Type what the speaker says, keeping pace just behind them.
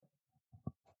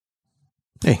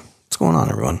Hey, what's going on,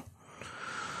 everyone?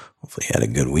 Hopefully you had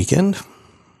a good weekend.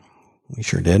 We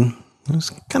sure did. It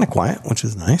was kind of quiet, which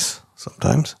is nice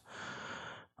sometimes.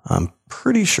 I'm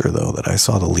pretty sure, though, that I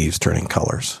saw the leaves turning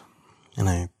colors. And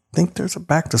I think there's a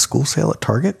back-to-school sale at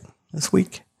Target this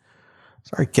week.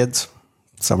 Sorry, kids.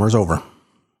 Summer's over.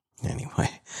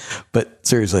 Anyway, but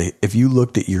seriously, if you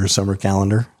looked at your summer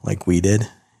calendar like we did,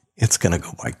 it's going to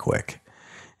go by quick.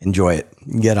 Enjoy it.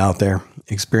 Get out there.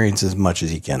 Experience as much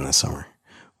as you can this summer.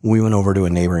 We went over to a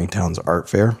neighboring town's art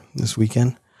fair this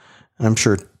weekend, and I'm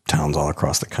sure towns all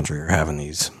across the country are having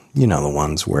these, the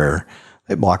ones where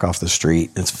they block off the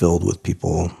street. It's filled with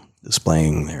people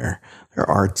displaying their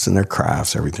arts and their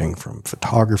crafts, everything from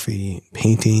photography,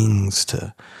 paintings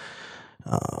to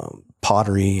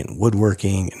pottery and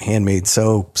woodworking and handmade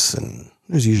soaps. And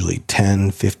there's usually 10,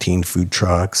 15 food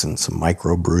trucks and some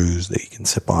micro brews that you can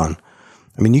sip on.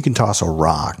 I mean, you can toss a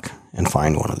rock and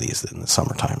find one of these in the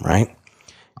summertime, right?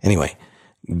 Anyway,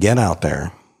 get out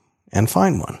there and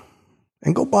find one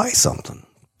and go buy something.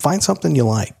 Find something you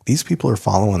like. These people are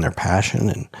following their passion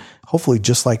and hopefully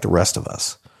just like the rest of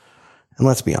us. And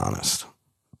let's be honest.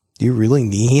 Do you really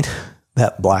need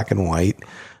that black and white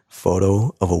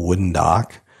photo of a wooden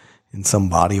dock in some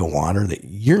body of water that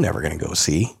you're never going to go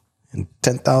see and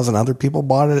 10,000 other people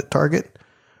bought it at Target?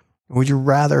 Or would you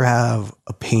rather have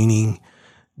a painting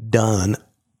done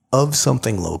of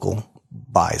something local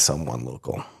by someone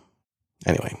local?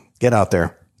 Anyway, get out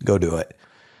there, go do it.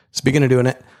 Speaking of doing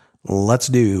it, let's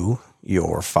do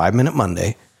your 5-Minute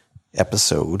Monday,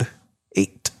 episode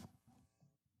 8.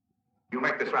 You'll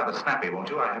make this rather snappy, won't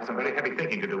you? I have some very heavy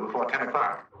thinking to do before 10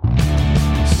 o'clock.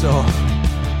 So,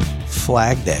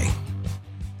 Flag Day.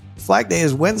 Flag Day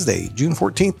is Wednesday, June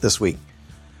 14th this week.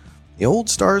 The Old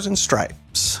Stars and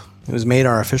Stripes. It was made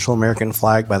our official American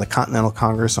flag by the Continental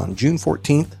Congress on June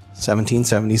 14th,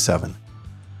 1777.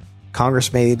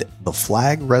 Congress made the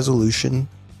Flag Resolution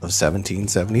of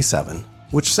 1777,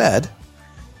 which said,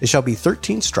 "It shall be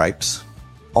 13 stripes,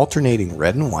 alternating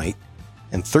red and white,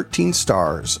 and 13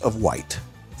 stars of white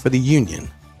for the Union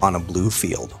on a blue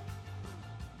field."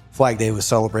 Flag Day was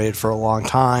celebrated for a long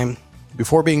time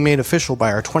before being made official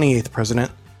by our 28th president,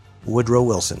 Woodrow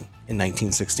Wilson, in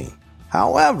 1916.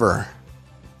 However,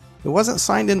 it wasn't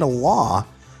signed into law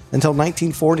until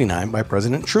 1949 by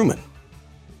President Truman.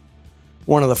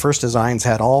 One of the first designs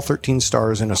had all 13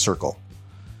 stars in a circle.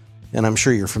 And I'm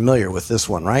sure you're familiar with this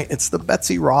one, right? It's the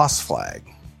Betsy Ross flag.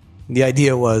 The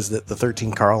idea was that the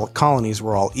 13 colonies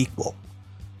were all equal.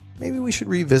 Maybe we should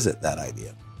revisit that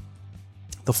idea.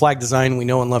 The flag design we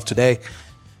know and love today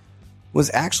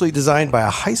was actually designed by a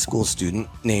high school student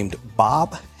named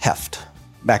Bob Heft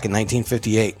back in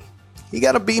 1958. He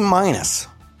got a B-.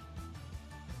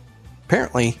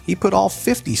 Apparently, he put all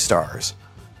 50 stars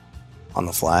on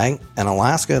the flag, and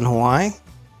Alaska and Hawaii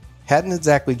hadn't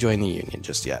exactly joined the Union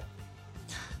just yet.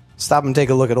 Stop and take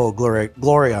a look at Old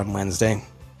Glory on Wednesday.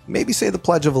 Maybe say the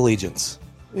Pledge of Allegiance.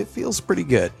 It feels pretty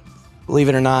good. Believe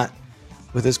it or not,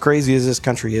 with as crazy as this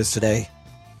country is today,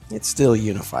 it still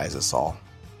unifies us all.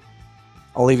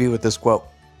 I'll leave you with this quote.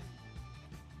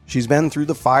 "She's been through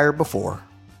the fire before,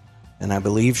 and I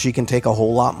believe she can take a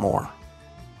whole lot more.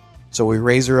 So we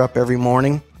raise her up every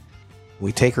morning,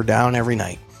 we take her down every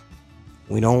night.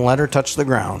 We don't let her touch the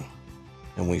ground,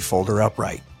 and we fold her up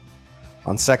right."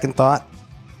 On second thought,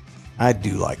 I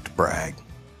do like to brag,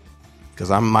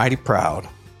 because I'm mighty proud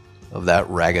of that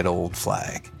ragged old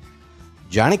flag.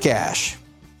 Johnny Cash.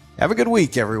 Have a good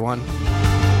week, everyone.